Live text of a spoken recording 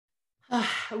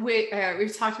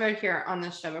We've talked about here on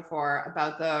this show before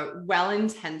about the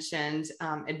well-intentioned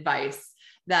advice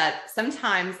that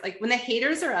sometimes, like when the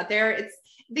haters are out there,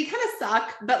 they kind of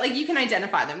suck, but like you can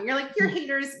identify them. You're like, you're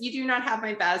haters. You do not have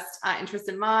my best interest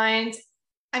in mind.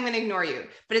 I'm going to ignore you.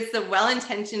 But it's the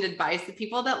well-intentioned advice, the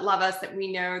people that love us, that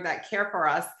we know, that care for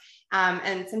us.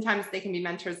 And sometimes they can be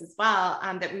mentors as well,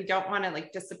 that we don't want to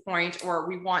like disappoint, or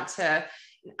we want to,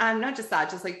 not just that,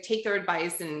 just like take their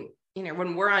advice and,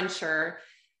 when we're unsure,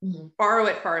 borrow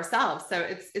it for ourselves. So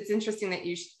it's interesting that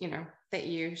that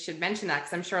you should mention that,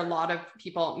 because I'm sure a lot of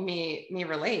people may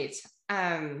relate.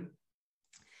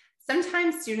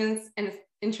 Sometimes students, and it's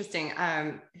interesting,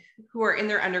 who are in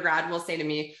their undergrad will say to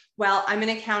me, well, I'm an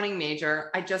accounting major.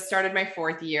 I just started my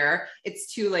 4th year.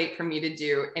 It's too late for me to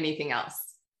do anything else.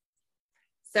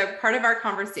 So part of our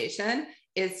conversation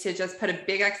is to just put a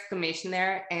big exclamation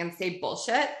there and say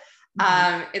bullshit.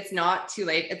 It's not too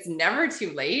late. It's never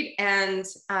too late. And,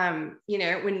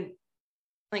 when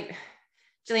like,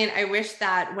 Jillian, I wish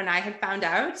that when I had found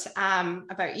out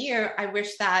about you, I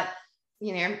wish that,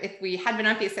 if we had been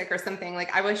on BComm or something,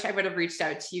 like, I wish I would have reached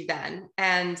out to you then.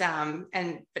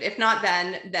 But if not,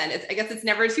 then I guess it's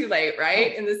never too late,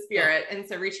 right? In the spirit. And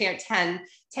so reaching out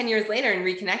 10 years later and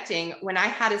reconnecting, when I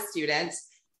had a student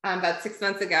about 6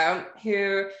 months ago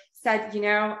who said,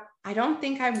 I don't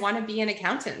think I want to be an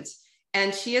accountant.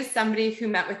 And she is somebody who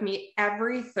met with me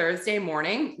every Thursday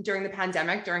morning during the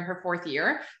pandemic, during her 4th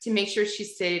year, to make sure she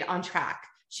stayed on track.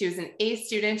 She was an A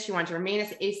student. She wanted to remain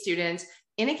as an A student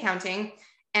in accounting.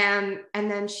 And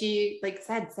then she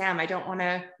said, Sam, I don't want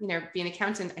to, be an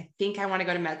accountant. I think I want to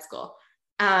go to med school.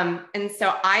 And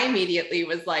so I immediately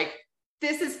was like,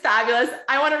 this is fabulous.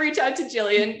 I want to reach out to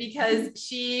Jillian, because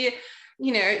she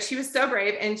was so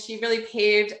brave, and she really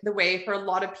paved the way for a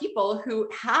lot of people who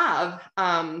have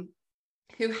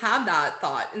that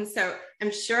thought. And so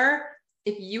I'm sure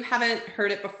if you haven't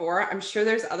heard it before, I'm sure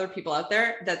there's other people out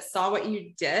there that saw what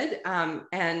you did,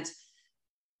 and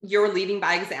you're leading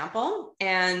by example,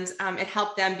 and it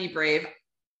helped them be brave,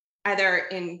 either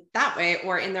in that way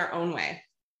or in their own way.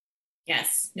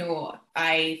 Yes, no,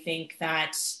 I think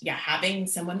that, having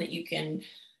someone that you can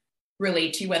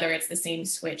relate to, whether it's the same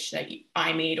switch that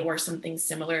I made or something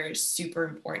similar, is super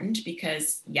important,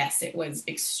 because yes, it was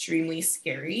extremely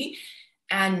scary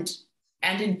and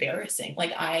embarrassing.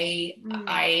 Like I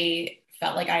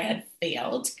felt like I had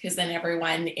failed, because then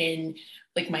everyone in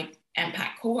like my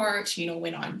MPAcc cohort,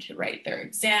 went on to write their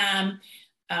exam.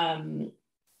 And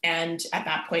at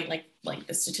that point, like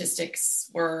the statistics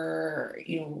were,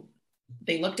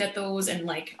 they looked at those, and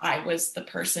like I was the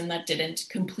person that didn't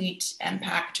complete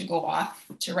MPAcc to go off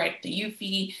to write the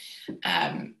UFE.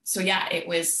 So yeah, it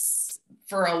was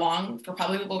for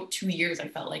probably about 2 years, I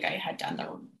felt like I had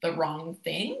done the wrong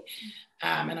thing.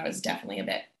 And I was definitely a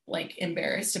bit like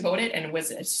embarrassed about it. And it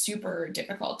was a super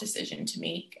difficult decision to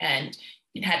make. And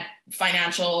it had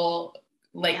financial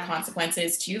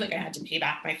consequences too. Like I had to pay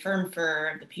back my firm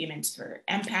for the payments for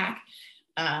MPAcc.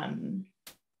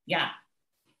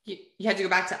 You had to go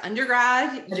back to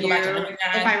undergrad.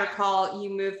 If I recall, you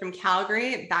moved from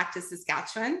Calgary back to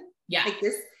Saskatchewan. Yeah. Like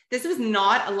this was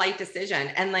not a light decision.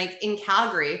 And like in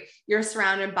Calgary, you're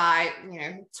surrounded by,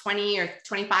 20 or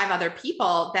 25 other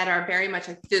people that are very much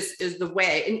like, this is the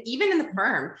way. And even in the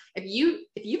firm, if you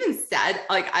even said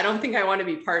like, I don't think I want to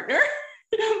be partner,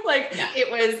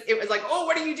 it was like, oh,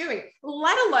 what are you doing?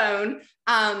 Let alone,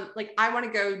 like, I want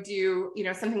to go do,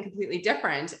 something completely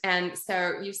different. And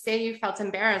so you say you felt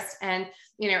embarrassed, and,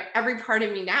 every part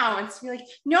of me now wants to be like,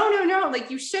 no, like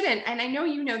you shouldn't. And I know,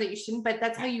 that you shouldn't, but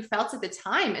that's how you felt at the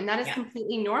time. And that is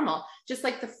completely normal. Just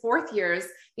like the 4th years,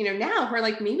 now we're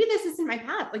like, maybe this isn't my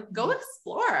path, like go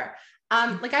explore.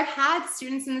 Like I've had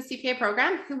students in the CPA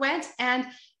program who went, and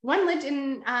one lived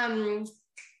in,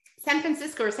 San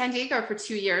Francisco or San Diego for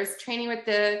 2 years, training with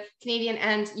the Canadian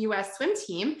and US swim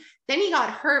team. Then he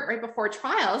got hurt right before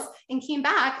trials and came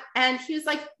back, and he was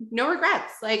like, no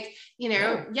regrets. Like,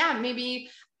 maybe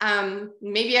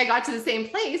I got to the same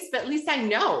place, but at least I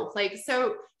know. Like,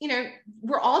 so,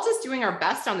 we're all just doing our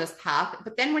best on this path.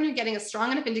 But then when you're getting a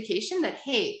strong enough indication that,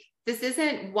 hey, this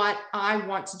isn't what I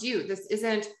want to do, this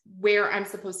isn't where I'm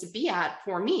supposed to be at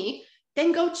for me,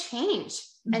 then go change.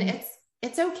 And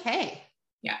it's okay.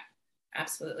 Yeah,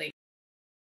 absolutely.